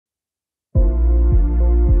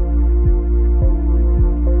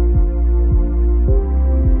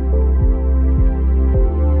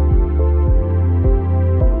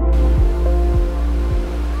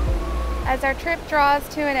trip draws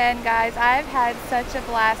to an end, guys. I've had such a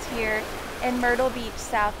blast here in Myrtle Beach,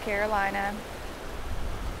 South Carolina.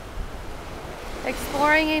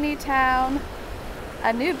 Exploring a new town,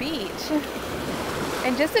 a new beach,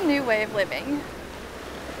 and just a new way of living.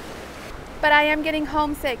 But I am getting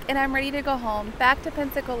homesick and I'm ready to go home, back to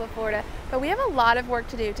Pensacola, Florida. But we have a lot of work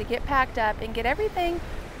to do to get packed up and get everything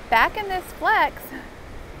back in this Flex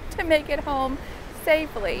to make it home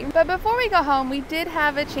safely. But before we go home, we did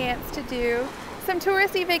have a chance to do some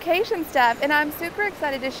touristy vacation stuff, and I'm super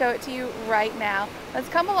excited to show it to you right now. Let's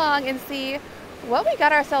come along and see what we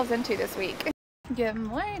got ourselves into this week. Good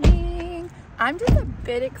morning. I'm just a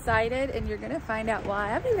bit excited, and you're gonna find out why. I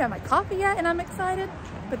haven't even had my coffee yet, and I'm excited,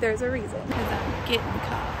 but there's a reason. Because I'm getting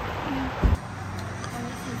coffee. And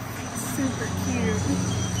this is super cute.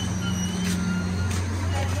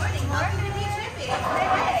 Good morning. Welcome to Beach Hippie.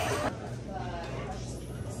 Hey.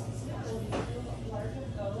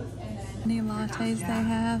 Any lattes they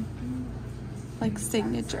have, like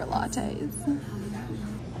signature lattes.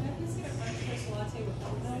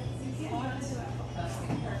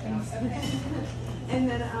 And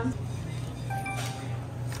then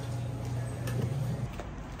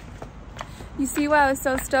You see why I was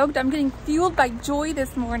so stoked? I'm getting fueled by joy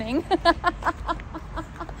this morning.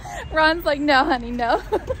 Ron's like, no, honey, no.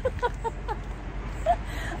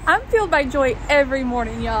 I'm fueled by joy every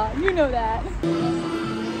morning, y'all. You know that.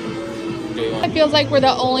 It feels like we're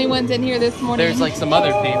the only ones in here this morning. There's like some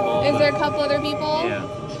other people. Is there a couple other people? Yeah.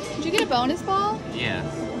 Did you get a bonus ball? Yeah.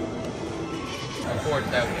 4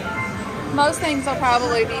 tokens. Most things will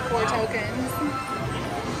probably be 4 tokens.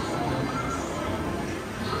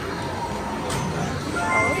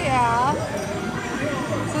 Oh yeah.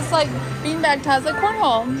 Is this like beanbag toss, like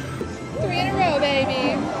cornhole? 3 in a row,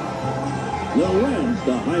 baby. The red's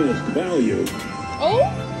the highest value.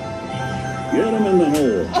 Oh! Get them in the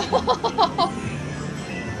hole.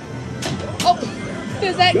 Oh!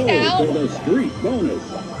 Does that Go count? for the street bonus.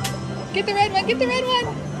 Get the red one, get the red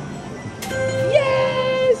one!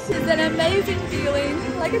 Yes! It's an amazing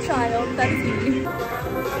feeling, like a child. That is me.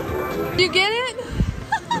 You get it?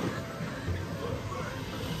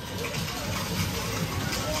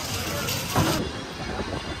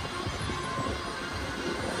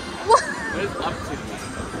 What is up to?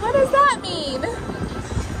 What does that mean?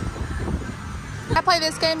 I play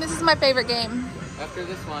this game. This is my favorite game. After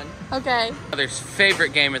this one. Okay. Mother's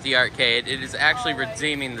favorite game at the arcade. It is actually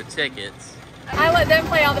redeeming the tickets. I let them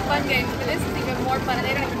play all the fun games, but this is even more fun and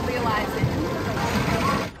they don't even realize it.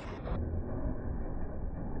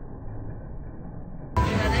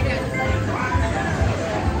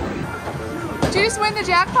 Did you just win the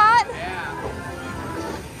jackpot? Yeah.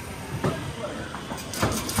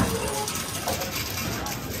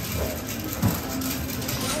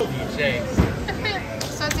 Chase.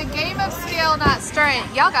 So it's a game of skill, not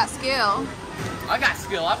strength. Y'all got skill. I got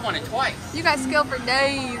skill. I've won it twice. You got skill for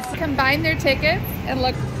days. Combine their tickets and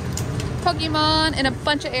look, Pokemon and a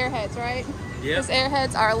bunch of airheads, right? Yep. Those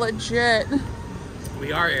airheads are legit.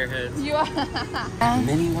 We are airheads. You are.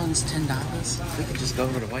 Mini one's $10. We could just go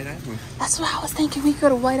over to White Island. That's what I was thinking. We could go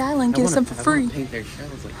to White Island and get some for free. Paint their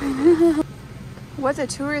shells like they do. What's a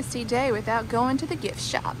touristy day without going to the gift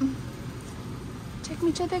shop? Take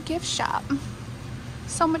me to the gift shop.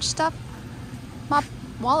 So much stuff. My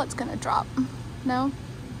wallet's gonna drop. No?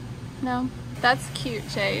 No? That's cute,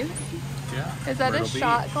 Chase. Yeah. Is that Myrtle a Beach.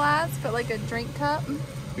 shot glass, but like a drink cup?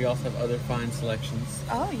 We also have other fine selections.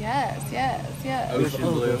 Oh, yes, yes, yes. Ocean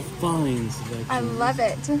blue. Fine selection. I love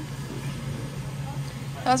it.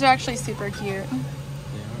 Those are actually super cute.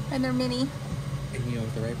 Yeah. And they're mini. And you know,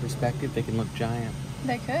 with the right perspective, they can look giant.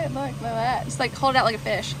 They could. Look at that. Just like hold it out like a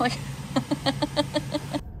fish. Like.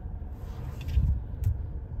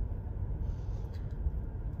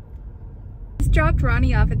 Just dropped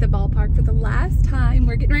Ronnie off at the ballpark for the last time.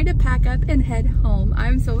 We're getting ready to pack up and head home.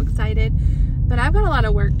 I'm so excited, but I've got a lot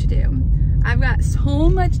of work to do. I've got so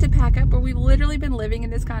much to pack up, where we've literally been living in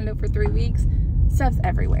this condo for 3 weeks. Stuff's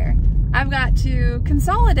everywhere. I've got to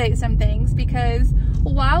consolidate some things because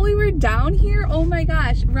while we were down here, oh my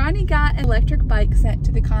gosh, Ronnie got an electric bike sent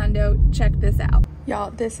to the condo. Check this out.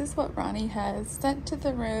 Y'all, this is what Ronnie has sent to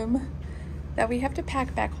the room that we have to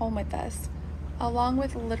pack back home with us, along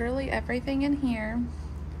with literally everything in here.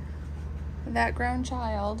 That grown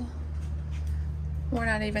child. We're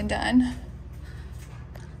not even done.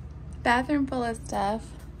 Bathroom full of stuff.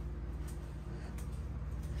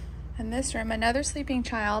 And this room, another sleeping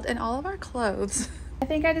child, and all of our clothes. I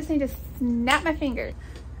think I just need to snap my fingers,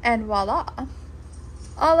 and voila.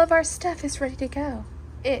 All of our stuff is ready to go.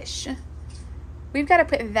 Ish. We've got to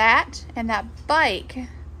put that and that bike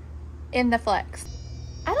in the Flex.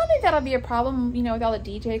 I don't think that'll be a problem, you know, with all the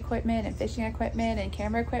DJ equipment and fishing equipment and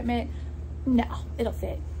camera equipment. No, it'll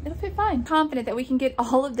fit. It'll fit fine. Confident that we can get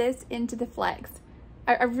all of this into the Flex.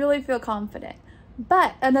 I really feel confident.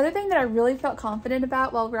 But another thing that I really felt confident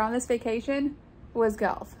about while we were on this vacation was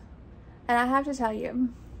golf. And I have to tell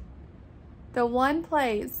you, the one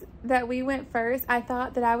place that we went first, I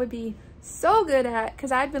thought that I would be so good at,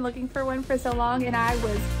 because I'd been looking for one for so long and I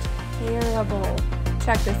was terrible.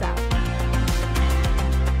 Check this out.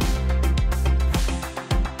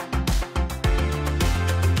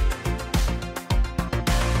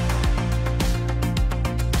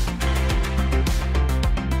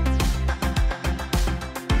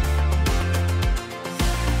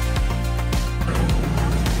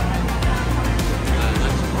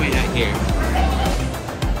 Wait, out here.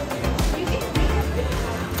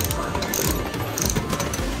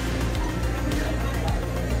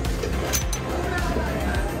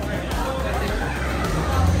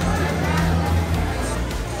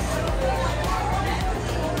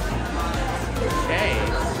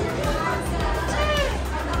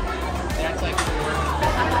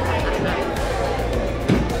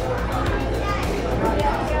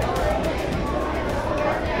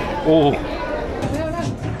 Oh,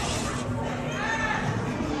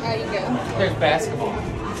 There you go. There's basketball.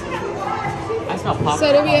 I smell popcorn.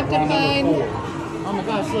 So do we have to find... Oh my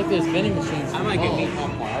gosh, look, there's vending machines. I might get me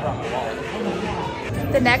popcorn. I brought my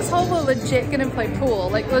wallet. The next hole we're legit gonna play pool,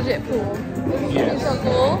 like legit pool. yeah. So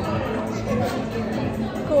cool.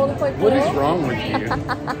 Cool to play pool. What is wrong with you?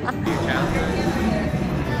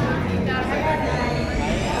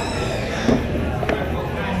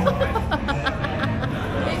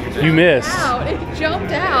 You missed. Out. It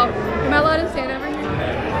jumped out. Am I allowed to stand over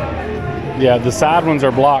here? Yeah, the side ones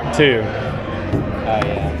are blocked too. Oh,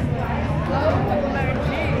 yeah.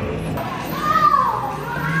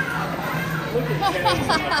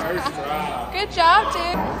 Good job,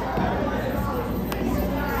 dude.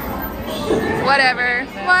 Whatever.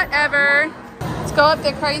 Whatever. Let's go up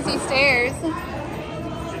the crazy stairs.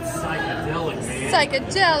 It's psychedelic, man.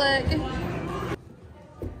 Psychedelic.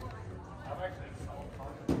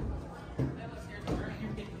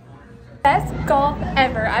 Best golf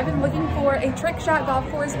ever. I've been looking for a trick shot golf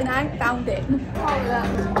course and I found it. Hold it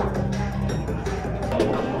up.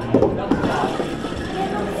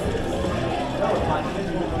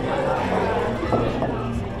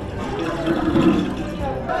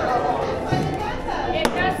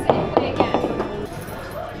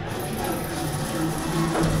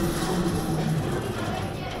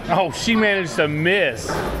 Oh, she managed to miss.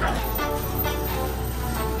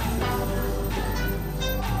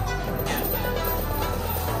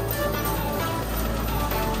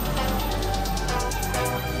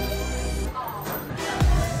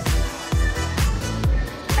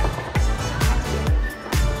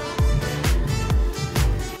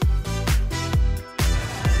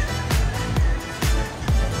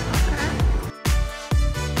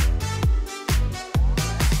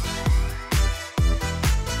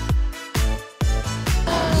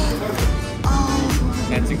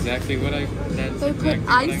 That's exactly what I. That's They exactly put what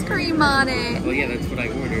I ice ordered. cream on it. Well, yeah, that's what I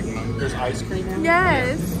ordered, Mom. There's ice cream in it?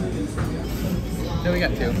 Yes. No, we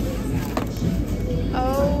got two.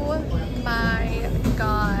 Oh my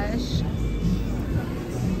gosh.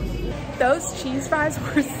 Those cheese fries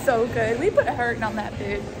were so good. We put a hurting on that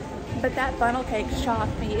food. But that funnel cake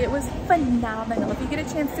shocked me. It was phenomenal. If you get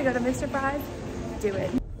a chance to go to Mr. Fries, do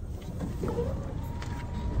it.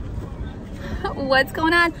 What's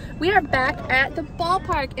going on? We are back at the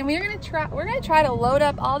ballpark and we're gonna try to load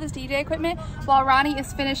up all this DJ equipment while Ronnie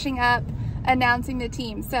is finishing up announcing the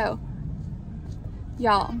team. So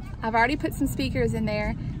y'all, I've already put some speakers in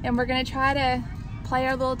there and we're gonna try to play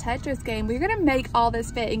our little Tetris game. We're gonna make all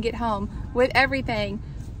this fit and get home with everything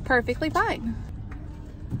perfectly fine.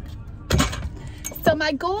 So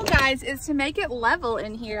my goal, guys, is to make it level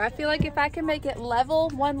in here. I feel like if I can make it level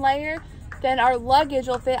one layer, then our luggage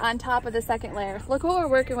will fit on top of the second layer. Look what we're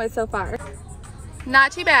working with so far.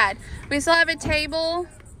 Not too bad. We still have a table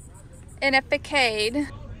and a facade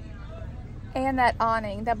and that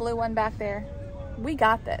awning, that blue one back there. We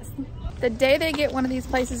got this. The day they get one of these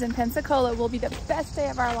places in Pensacola will be the best day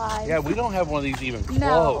of our lives. Yeah, we don't have one of these even close.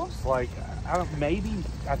 No. Like,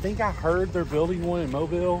 I think I heard they're building one in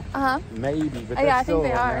Mobile. Maybe, but Yeah, I that's still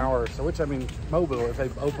think they an are. hour. So, which, I mean, Mobile, if they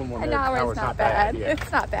open one An there, hour is not bad. Yeah.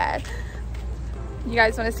 It's not bad. You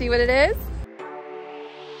guys want to see what it is?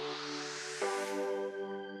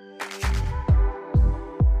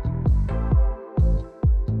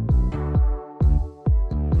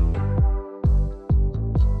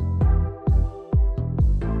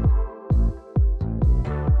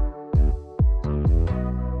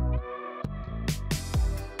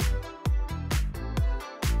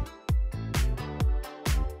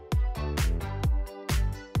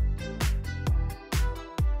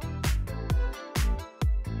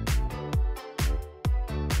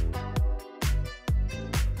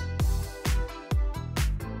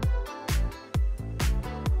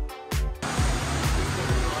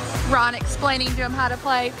 Ron explaining to him how to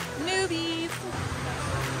play. Newbies.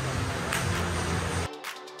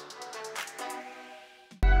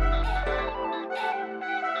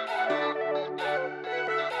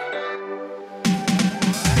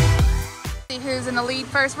 See who's in the lead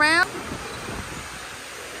first round.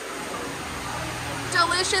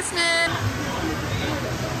 Deliciousness.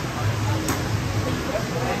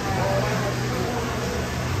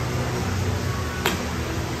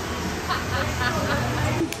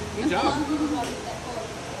 Good job.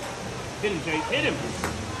 Hit him, Chase. Hit him.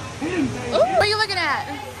 Hit him, Chase. Ooh, what are you looking at?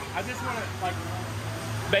 I just want to, like,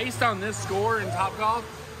 based on this score in Topgolf,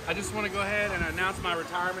 I just want to go ahead and announce my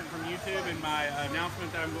retirement from YouTube and my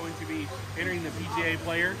announcement that I'm going to be entering the PGA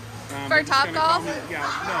player. For Topgolf? Yeah,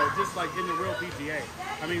 no, just like in the real PGA.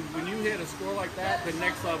 I mean, when you hit a score like that, the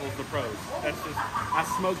next level is the pros. That's just, I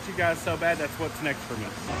smoked you guys so bad, that's what's next for me.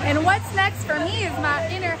 And what's next for me is my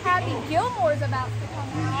inner Happy Gilmore's about to come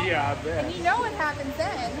on. Yeah, I bet. And you know what happens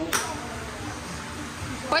then.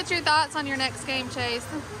 What's your thoughts on your next game, Chase?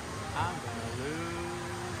 I'm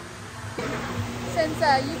gonna lose. Since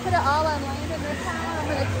you put it all on Landon this time, I'm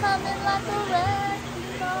gonna come in like a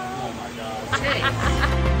wrecking ball. Oh my God.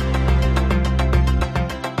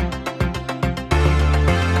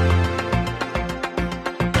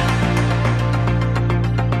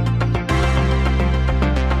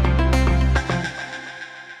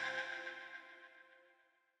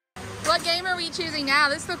 What game are we choosing now?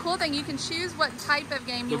 This is the cool thing. You can choose what type of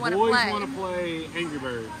game you want to play. The boys want to play Angry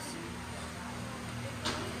Birds.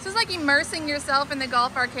 This is like immersing yourself in the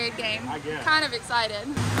golf arcade game. I guess. Kind of excited.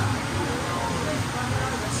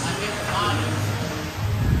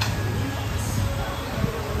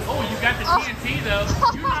 Oh, you got the TNT though.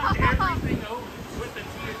 You knocked everything over with the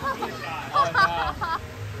TNT shot. Oh, wow.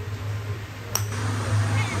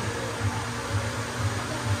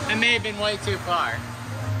 It may have been way too far.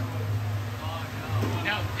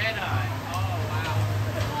 No, dead eye. Oh,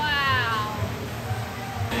 Wow.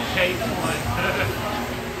 Chase one.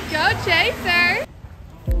 Go Chaser!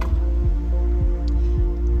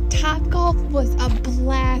 Topgolf was a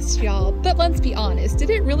blast, y'all. But let's be honest, did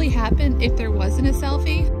it really happen if there wasn't a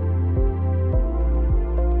selfie?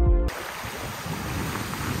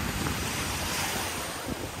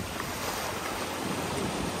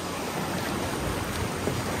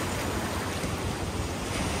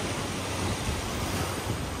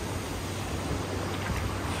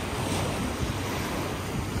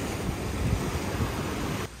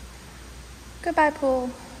 Goodbye,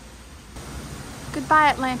 pool.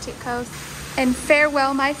 Goodbye, Atlantic coast. And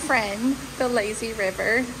farewell, my friend, the lazy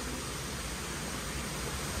river.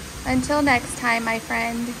 Until next time, my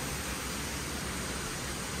friend.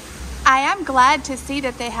 I am glad to see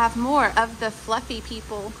that they have more of the fluffy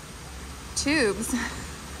people tubes.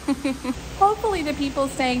 Hopefully the people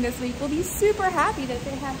staying this week will be super happy that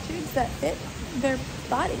they have tubes that fit their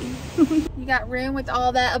body. You got room with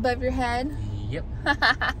all that above your head? Yep.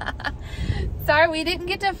 Sorry we didn't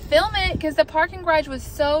get to film it because the parking garage was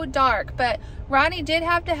so dark, but Ronnie did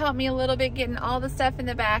have to help me a little bit getting all the stuff in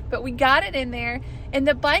the back, but we got it in there and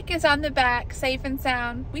the bike is on the back safe and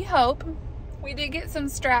sound. We hope. We did get some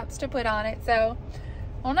straps to put on it, so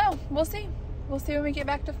I don't know. We'll see. We'll see when we get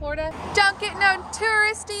back to Florida. Don't get no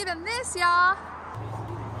touristy than this, y'all.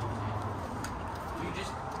 You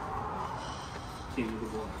just King of the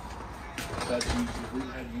Block. That's Eugene. We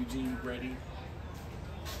had Eugene ready.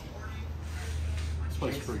 This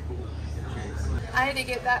place is pretty cool. I need to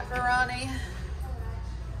get that for Ronnie.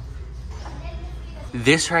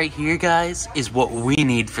 This right here, guys, is what we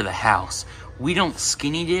need for the house. We don't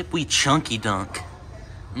skinny dip, we chunky dunk.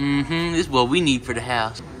 This is what we need for the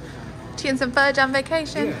house. Getting some fudge on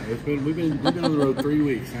vacation. Yeah, we've been on the road 3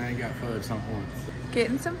 weeks and I ain't got fudge not once.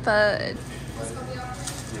 Getting some fudge.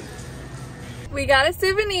 We got a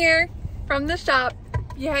souvenir from the shop.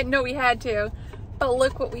 Yeah, no, we had to. But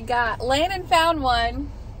look what we got. Landon found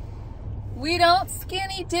one. We don't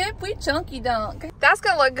skinny dip, we chunky dunk. That's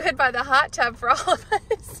gonna look good by the hot tub for all of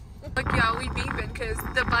us. Look, y'all, we beeping because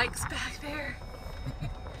the bike's back there.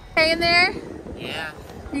 Hey in there? Yeah.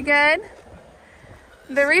 You good?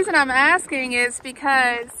 The reason I'm asking is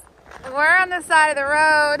because we're on the side of the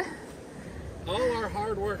road. All our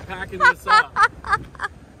hard work packing this up.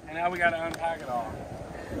 And now we gotta unpack it all.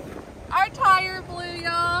 Our tire blew,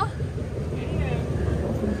 y'all.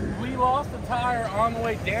 And we lost a tire on the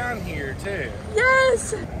way down here too.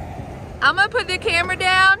 Yes. I'm gonna put the camera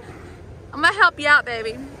down. I'm gonna help you out,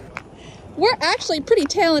 baby. We're actually pretty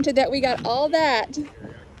talented that we got all that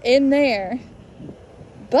in there.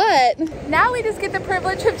 But now we just get the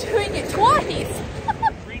privilege of doing it twice.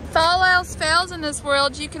 If all else fails, tells in this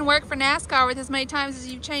world you can work for NASCAR with as many times as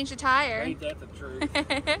you've changed a tire. Ain't that the truth?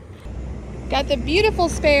 Got the beautiful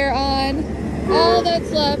spare on. All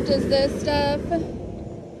that's left is this stuff,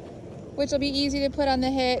 which will be easy to put on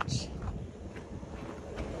the hitch.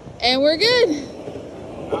 And we're good.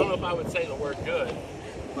 I don't know if I would say that we're good,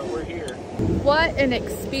 but we're here. What an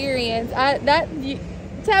experience.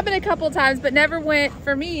 It's happened a couple times, but never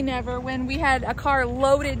when we had a car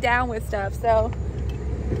loaded down with stuff. So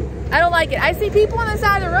I don't like it. I see people on the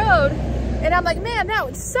side of the road and I'm like, man, that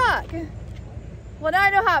would suck. Well, now I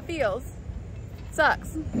know how it feels.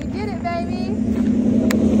 Sucks. We did it, baby.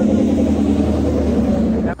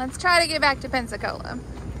 Let's try to get back to Pensacola.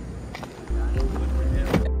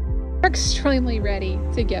 We're extremely ready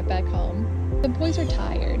to get back home. The boys are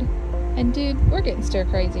tired. And dude, we're getting stir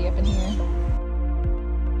crazy up in here.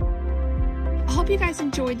 I hope you guys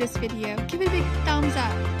enjoyed this video. Give it a big thumbs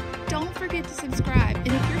up. Don't forget to subscribe. And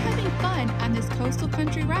if you're having fun on this coastal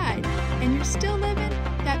country ride and you're still living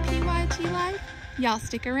that PYT life, y'all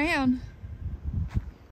stick around.